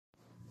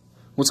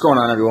What's going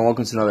on, everyone?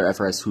 Welcome to another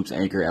FRS Hoops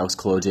anchor. Alex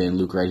Kolodziej and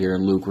Luke right here.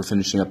 And Luke, we're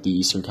finishing up the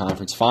Eastern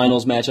Conference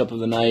Finals matchup of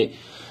the night.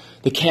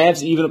 The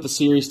Cavs even up the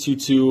series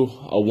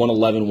 2-2, a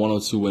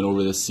 111-102 win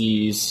over the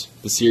Seas.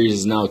 The series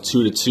is now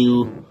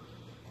 2-2.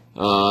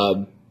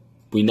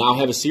 We now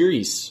have a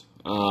series.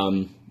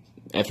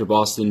 After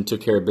Boston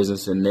took care of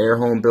business in their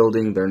home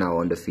building, they're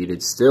now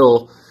undefeated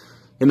still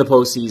in the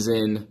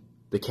postseason.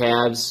 The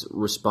Cavs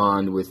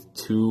respond with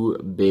two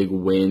big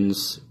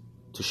wins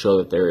to show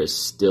that there is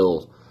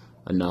still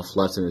enough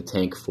left in the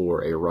tank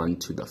for a run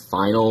to the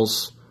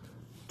finals.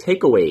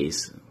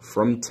 Takeaways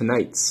from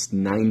tonight's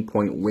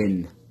 9-point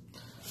win.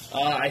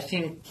 I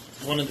think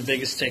one of the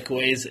biggest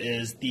takeaways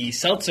is the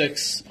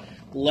Celtics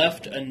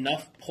left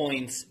enough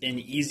points in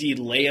easy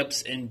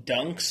layups and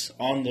dunks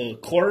on the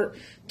court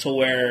to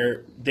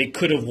where they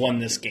could have won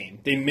this game.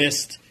 They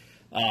missed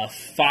a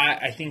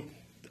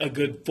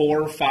good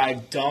 4 or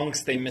 5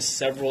 dunks. They missed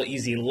several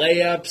easy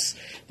layups.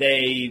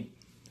 They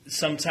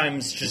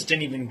sometimes just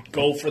didn't even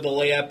go for the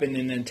layup in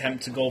an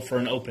attempt to go for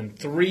an open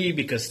three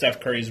because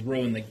Steph Curry's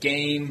ruined the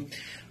game.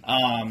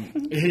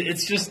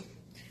 It's just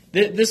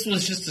this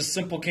was just a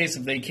simple case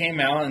of they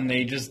came out and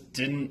they just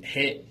didn't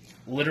hit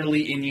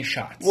literally any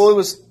shots. Well,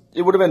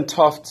 it would have been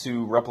tough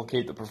to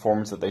replicate the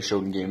performance that they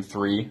showed in Game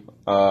 3.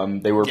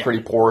 They were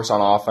pretty porous on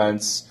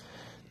offense,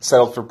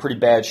 settled for pretty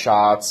bad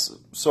shots.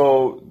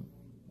 So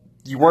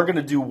you weren't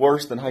going to do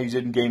worse than how you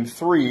did in Game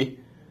 3.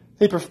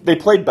 They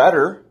played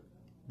better,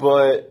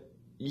 but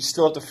you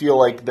still have to feel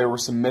like there were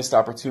some missed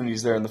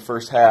opportunities there in the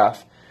first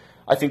half.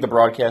 I think the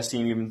broadcast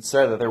team even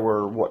said that there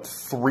were,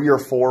 3 or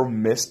 4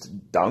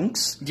 missed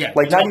dunks? Yeah.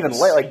 Not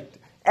even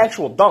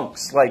actual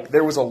dunks. Like,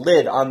 there was a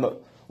lid on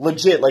the,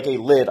 legit, like a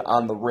lid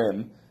on the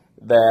rim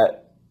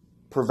that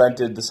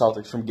prevented the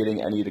Celtics from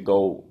getting any to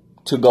go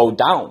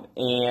down.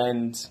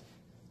 And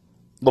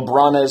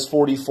LeBron has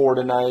 44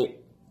 tonight.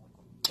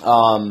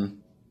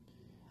 When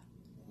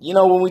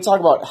we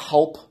talk about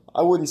help,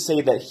 I wouldn't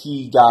say that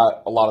he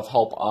got a lot of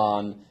help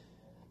on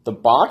the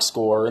box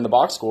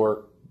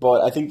score,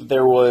 but I think that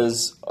there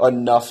was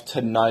enough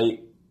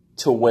tonight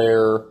to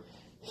where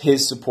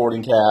his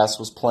supporting cast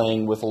was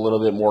playing with a little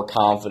bit more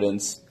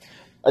confidence.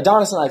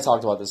 Adonis and I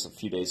talked about this a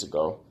few days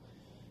ago.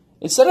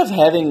 Instead of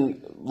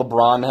having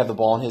LeBron have the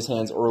ball in his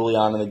hands early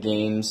on in the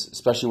games,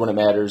 especially when it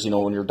matters,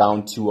 when you're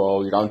down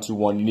 2-0, you're down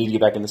 2-1, you need to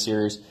get back in the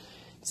series.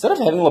 Instead of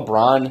having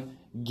LeBron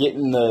get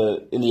in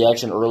the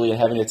action early and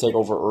having to take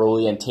over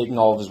early and taking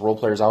all of his role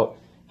players out,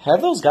 have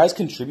those guys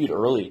contribute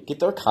early. Get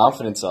their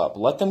confidence up.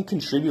 Let them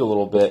contribute a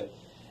little bit.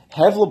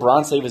 Have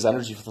LeBron save his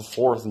energy for the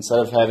fourth instead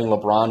of having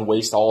LeBron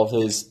waste all of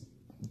his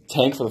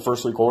tank for the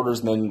first 3 quarters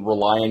and then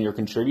rely on your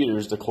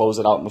contributors to close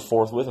it out in the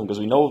fourth with him, because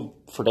we know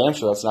for damn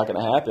sure that's not going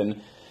to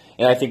happen.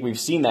 And I think we've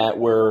seen that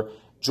where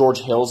George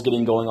Hill's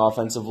getting going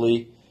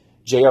offensively.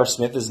 J.R.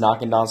 Smith is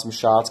knocking down some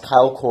shots.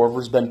 Kyle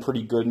Korver's been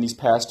pretty good in these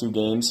past 2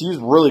 games. He was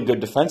really good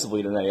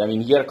defensively tonight. I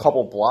mean, he had a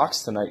couple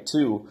blocks tonight,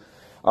 too.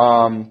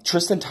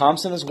 Tristan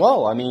Thompson as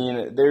well. I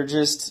mean, they're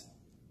just...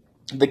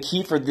 The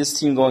key for this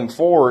team going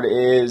forward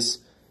is,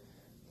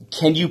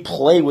 can you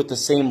play with the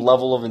same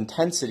level of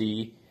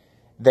intensity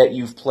that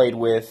you've played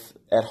with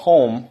at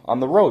home on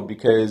the road?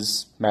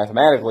 Because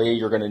mathematically,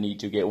 you're going to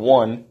need to get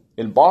one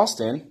in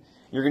Boston.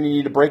 You're going to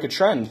need to break a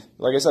trend.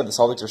 Like I said, the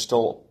Celtics are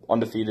still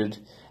undefeated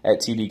at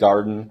TD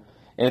Garden.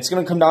 And it's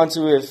going to come down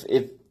to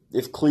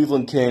if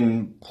Cleveland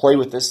can play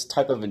with this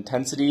type of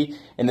intensity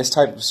and this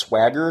type of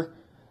swagger,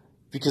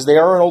 because they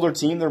are an older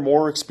team. They're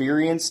more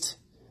experienced.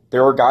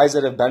 There are guys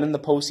that have been in the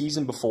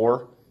postseason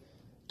before.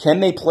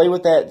 Can they play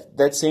with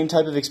that same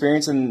type of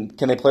experience, and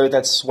can they play with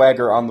that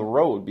swagger on the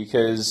road?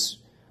 Because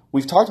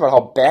we've talked about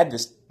how bad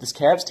this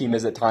Cavs team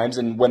is at times,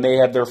 and when they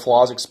have their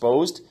flaws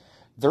exposed,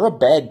 they're a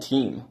bad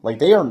team. Like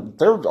they're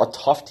a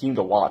tough team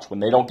to watch when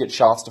they don't get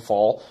shots to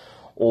fall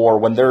or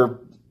when they're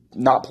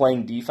not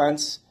playing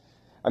defense.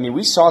 I mean,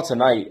 we saw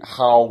tonight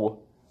how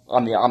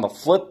on the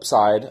flip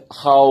side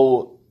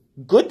how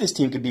good this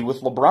team could be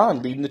with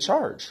LeBron leading the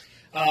charge.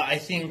 I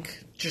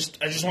just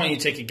want you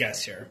to take a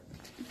guess here.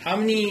 How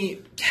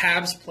many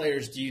Cavs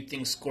players do you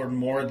think scored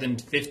more than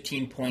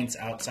 15 points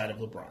outside of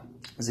LeBron?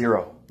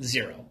 0.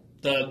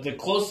 The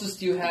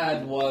closest you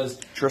had was...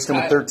 Tristan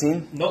at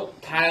 13?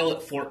 Nope, Kyle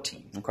at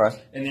 14. Okay.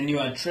 And then you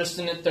had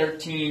Tristan at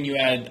 13, you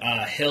had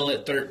Hill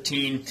at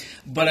 13.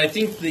 But I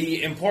think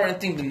the important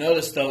thing to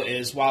notice, though,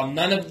 is while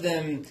none of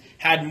them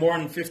had more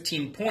than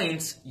 15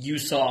 points, you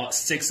saw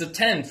 6 of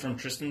 10 from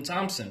Tristan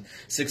Thompson,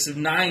 6 of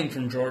 9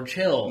 from George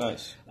Hill,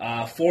 nice.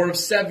 4 of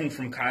 7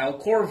 from Kyle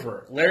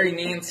Korver. Larry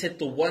Nance hit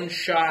the one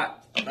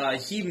shot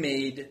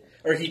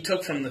he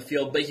took from the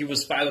field, but he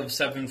was 5 of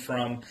 7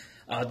 from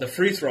the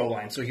free throw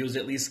line, so he was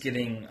at least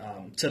getting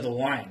to the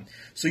line.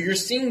 So you're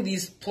seeing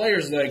these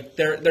players like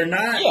they're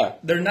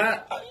not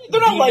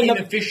being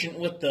efficient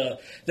with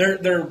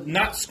they're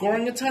not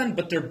scoring a ton,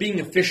 but they're being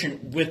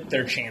efficient with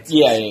their chances.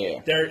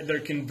 Yeah.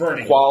 They're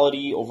converting.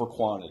 Quality over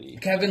quantity.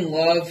 Kevin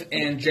Love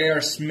and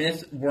J.R.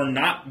 Smith were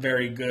not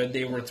very good.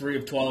 They were 3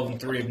 of 12 and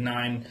 3 of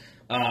 9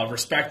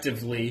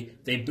 respectively.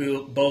 They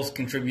both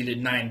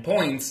contributed 9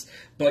 points,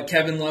 but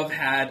Kevin Love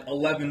had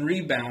 11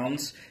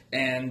 rebounds,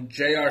 and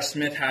J.R.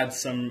 Smith had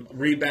some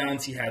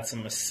rebounds. He had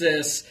some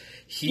assists.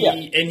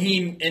 And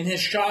his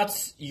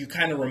shots, you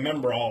kind of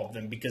remember all of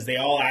them because they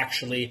all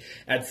actually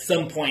at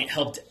some point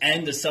helped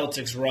end the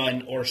Celtics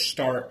run or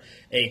start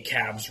a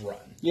Cavs run.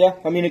 Yeah,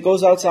 I mean, it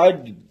goes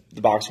outside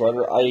the box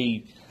score.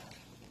 I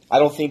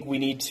don't think we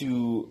need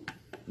to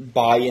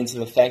buy into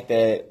the fact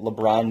that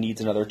LeBron needs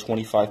another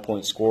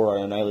 25-point scorer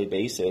on a nightly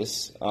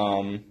basis.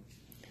 Even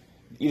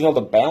though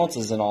the balance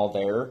isn't all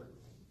there,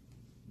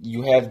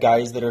 you have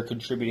guys that are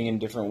contributing in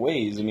different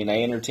ways. I mean,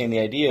 I entertain the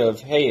idea of,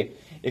 hey,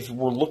 if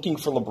we're looking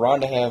for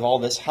LeBron to have all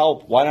this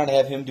help, why not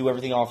have him do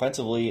everything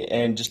offensively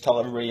and just tell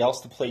everybody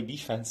else to play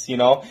defense, you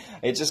know?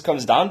 It just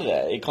comes down to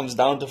that. It comes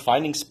down to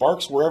finding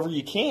sparks wherever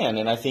you can,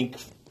 and I think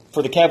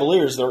for the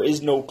Cavaliers, there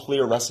is no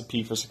clear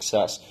recipe for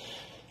success.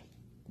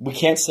 We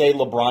can't say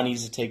LeBron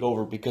needs to take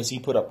over because he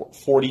put up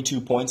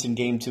 42 points in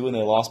Game 2 and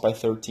they lost by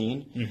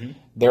 13. Mm-hmm.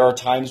 There are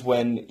times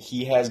when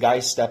he has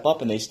guys step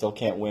up and they still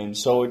can't win.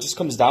 So it just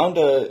comes down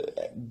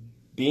to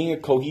being a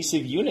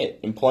cohesive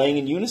unit and playing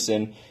in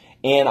unison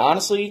and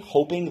honestly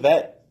hoping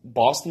that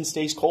Boston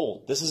stays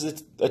cold. This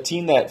is a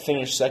team that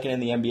finished second in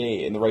the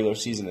NBA in the regular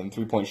season in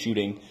three-point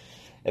shooting,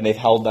 and they've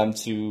held them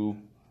to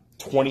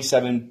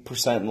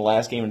 27% in the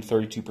last game and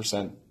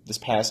 32% this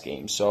past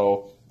game.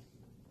 So,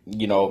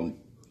 you know,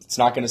 it's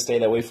not going to stay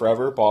that way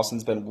forever.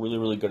 Boston's been really,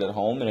 really good at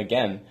home. And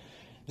again,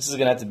 this is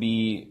going to have to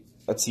be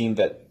a team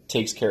that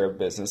takes care of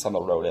business on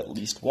the road at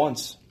least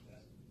once.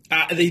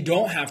 They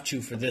don't have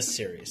to for this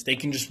series. They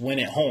can just win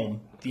at home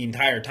the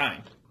entire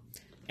time.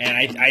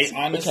 And I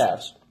honestly... The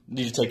Cavs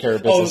need to take care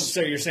of business. Oh,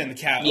 so you're saying the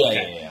Cavs. Yeah,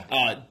 okay.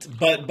 yeah.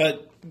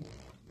 But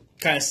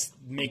kind of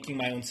making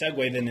my own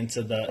segue then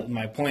into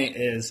my point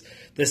is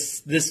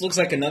this looks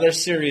like another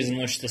series in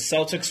which the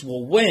Celtics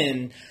will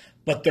win,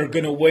 but they're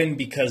going to win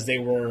because they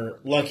were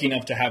lucky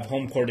enough to have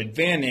home court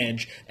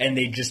advantage and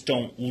they just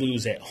don't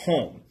lose at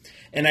home.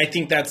 And I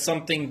think that's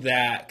something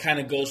that kind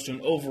of goes to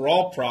an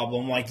overall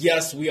problem. Like,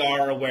 yes, we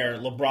are aware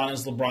LeBron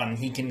is LeBron and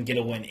he can get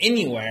a win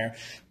anywhere.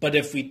 But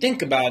if we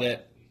think about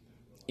it,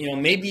 you know,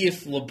 maybe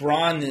if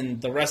LeBron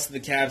and the rest of the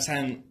Cavs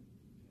hadn't,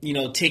 you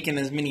know, taken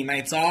as many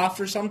nights off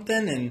or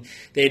something and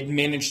they'd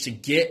managed to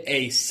get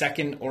a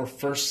second or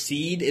first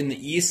seed in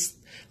the East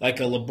like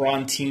a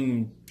LeBron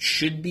team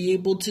should be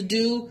able to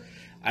do,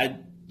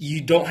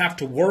 you don't have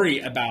to worry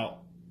about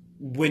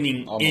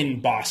winning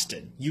in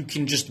Boston. You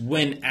can just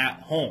win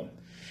at home.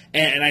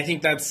 And I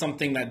think that's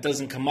something that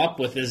doesn't come up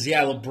with is,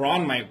 yeah,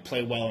 LeBron might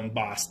play well in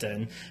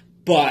Boston,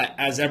 but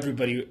as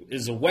everybody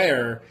is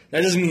aware,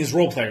 that doesn't mean his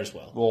role players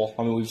will. Well,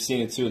 I mean, we've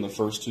seen it, too, in the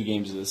first two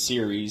games of the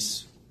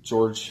series.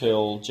 George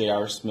Hill,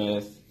 J.R.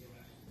 Smith,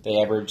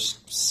 they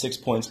averaged 6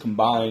 points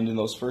combined in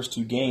those first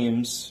two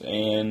games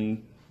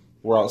and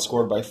were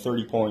outscored by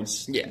 30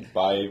 points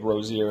by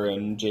Rozier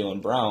and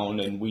Jaylen Brown.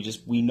 And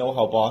we know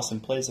how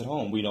Boston plays at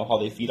home. We know how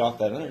they feed off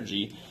that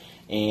energy.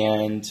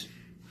 And,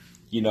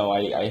 you know,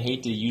 I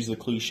hate to use the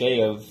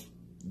cliche of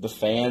the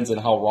fans and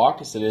how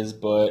raucous it is,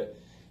 but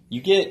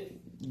you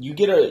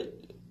get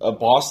a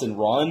Boston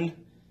run,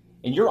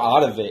 and you're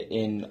out of it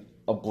in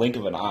a blink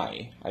of an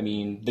eye. I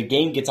mean, the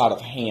game gets out of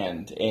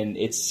hand, and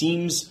it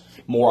seems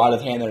more out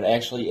of hand than it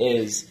actually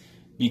is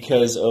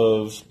because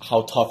of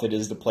how tough it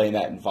is to play in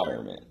that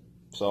environment.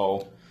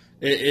 So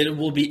it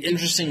will be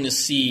interesting to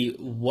see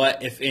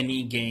what, if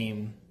any,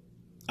 game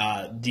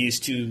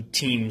these two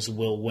teams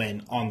will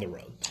win on the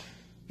road.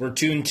 We're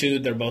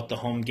 2-2. They're both the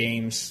home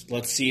games.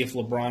 Let's see if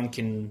LeBron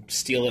can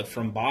steal it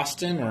from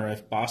Boston or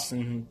if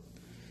Boston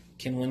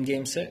can win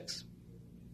Game 6.